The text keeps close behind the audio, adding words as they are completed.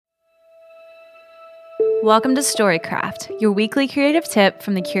Welcome to STORYCraft, your weekly creative tip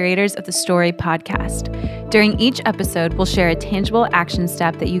from the curators of the Story podcast. During each episode, we'll share a tangible action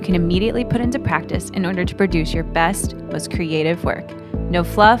step that you can immediately put into practice in order to produce your best, most creative work. No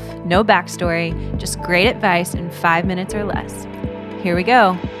fluff, no backstory, just great advice in 5 minutes or less. Here we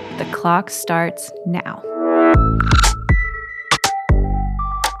go. The clock starts now.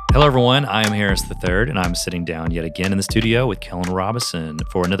 Hello, everyone. I am Harris III, and I'm sitting down yet again in the studio with Kellen Robinson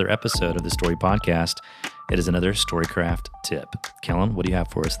for another episode of the Story Podcast. It is another STORYCraft tip. Kellen, what do you have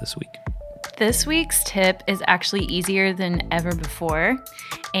for us this week? This week's tip is actually easier than ever before,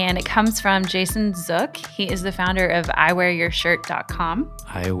 and it comes from Jason Zook. He is the founder of iwearyourshirt.com.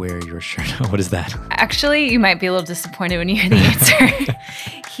 I wear your shirt. What is that? Actually, you might be a little disappointed when you hear the answer.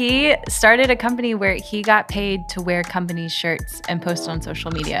 He started a company where he got paid to wear company shirts and post on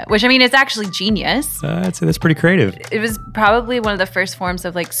social media, which, I mean, it's actually genius. I'd say that's pretty creative. It was probably one of the first forms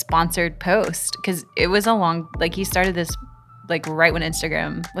of like sponsored post, because it was he started this like right when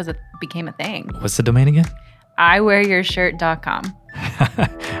Instagram became a thing. What's the domain again? iwearyourshirt.com.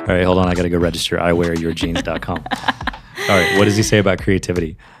 All right, hold on. I got to go register iwearyourjeans.com. All right, what does he say about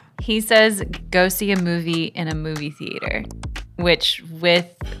creativity? He says, go see a movie in a movie theater, which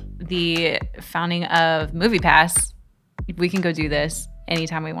with the founding of MoviePass, we can go do this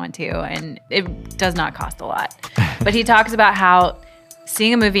anytime we want to, and it does not cost a lot. But he talks about how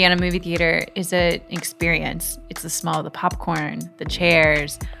seeing a movie in a movie theater is an experience. It's the smell of the popcorn, the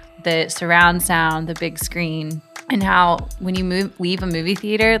chairs, the surround sound, the big screen, and how when you leave a movie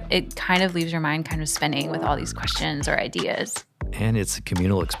theater, it kind of leaves your mind kind of spinning with all these questions or ideas. And it's a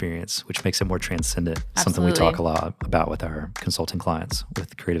communal experience, which makes it more transcendent. Absolutely. Something we talk a lot about with our consulting clients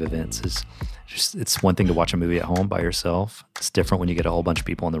with creative events is just, it's one thing to watch a movie at home by yourself. It's different when you get a whole bunch of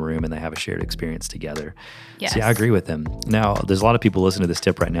people in the room and they have a shared experience together. Yes. So yeah, I agree with them. Now, there's a lot of people listening to this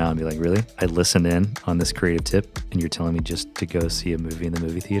tip right now and be like, really? I listened in on this creative tip and you're telling me just to go see a movie in the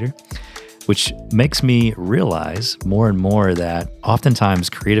movie theater? Which makes me realize more and more that oftentimes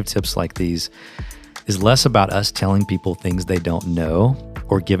creative tips like these is less about us telling people things they don't know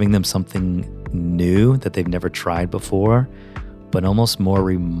or giving them something new that they've never tried before, but almost more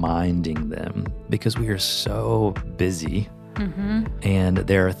reminding them, because we are so busy. Mm-hmm. And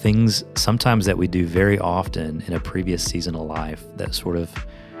there are things sometimes that we do very often in a previous season of life that sort of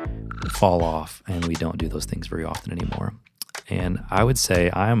fall off, and we don't do those things very often anymore. And I would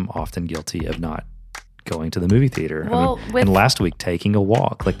say I'm often guilty of not going to the movie theater. Well, and last week, taking a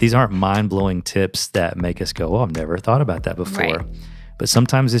walk. Like, these aren't mind-blowing tips that make us go, oh, I've never thought about that before. Right. But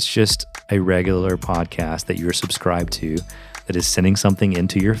sometimes it's just a regular podcast that you're subscribed to that is sending something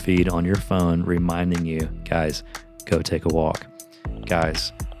into your feed on your phone, reminding you, guys, go take a walk.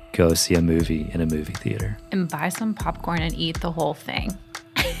 Guys, go see a movie in a movie theater. And buy some popcorn and eat the whole thing.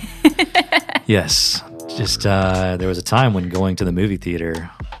 Yes. Just there was a time when going to the movie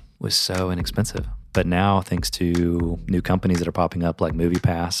theater was so inexpensive. But now, thanks to new companies that are popping up like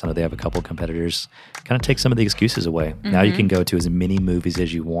MoviePass, I know they have a couple of competitors, kind of take some of the excuses away. Mm-hmm. Now you can go to as many movies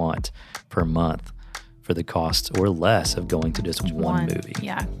as you want per month for the cost or less of going to just one movie.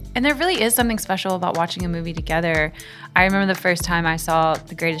 Yeah. And there really is something special about watching a movie together. I remember the first time I saw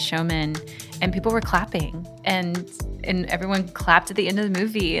The Greatest Showman and people were clapping and everyone clapped at the end of the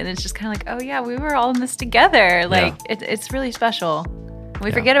movie. And it's just kind of like, oh yeah, we were all in this together. Like it's really special.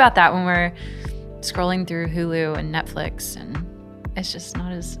 We forget about that when we're scrolling through Hulu and Netflix, and it's just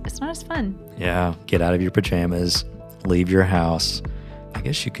not as fun. Yeah, get out of your pajamas, leave your house. I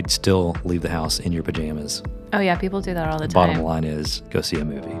guess you could still leave the house in your pajamas. Oh yeah, people do that all the time. Bottom line is, go see a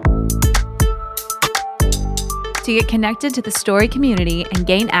movie. To get connected to the Story community and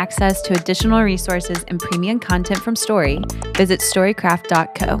gain access to additional resources and premium content from Story, visit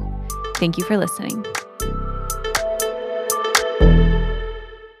storycraft.co. Thank you for listening.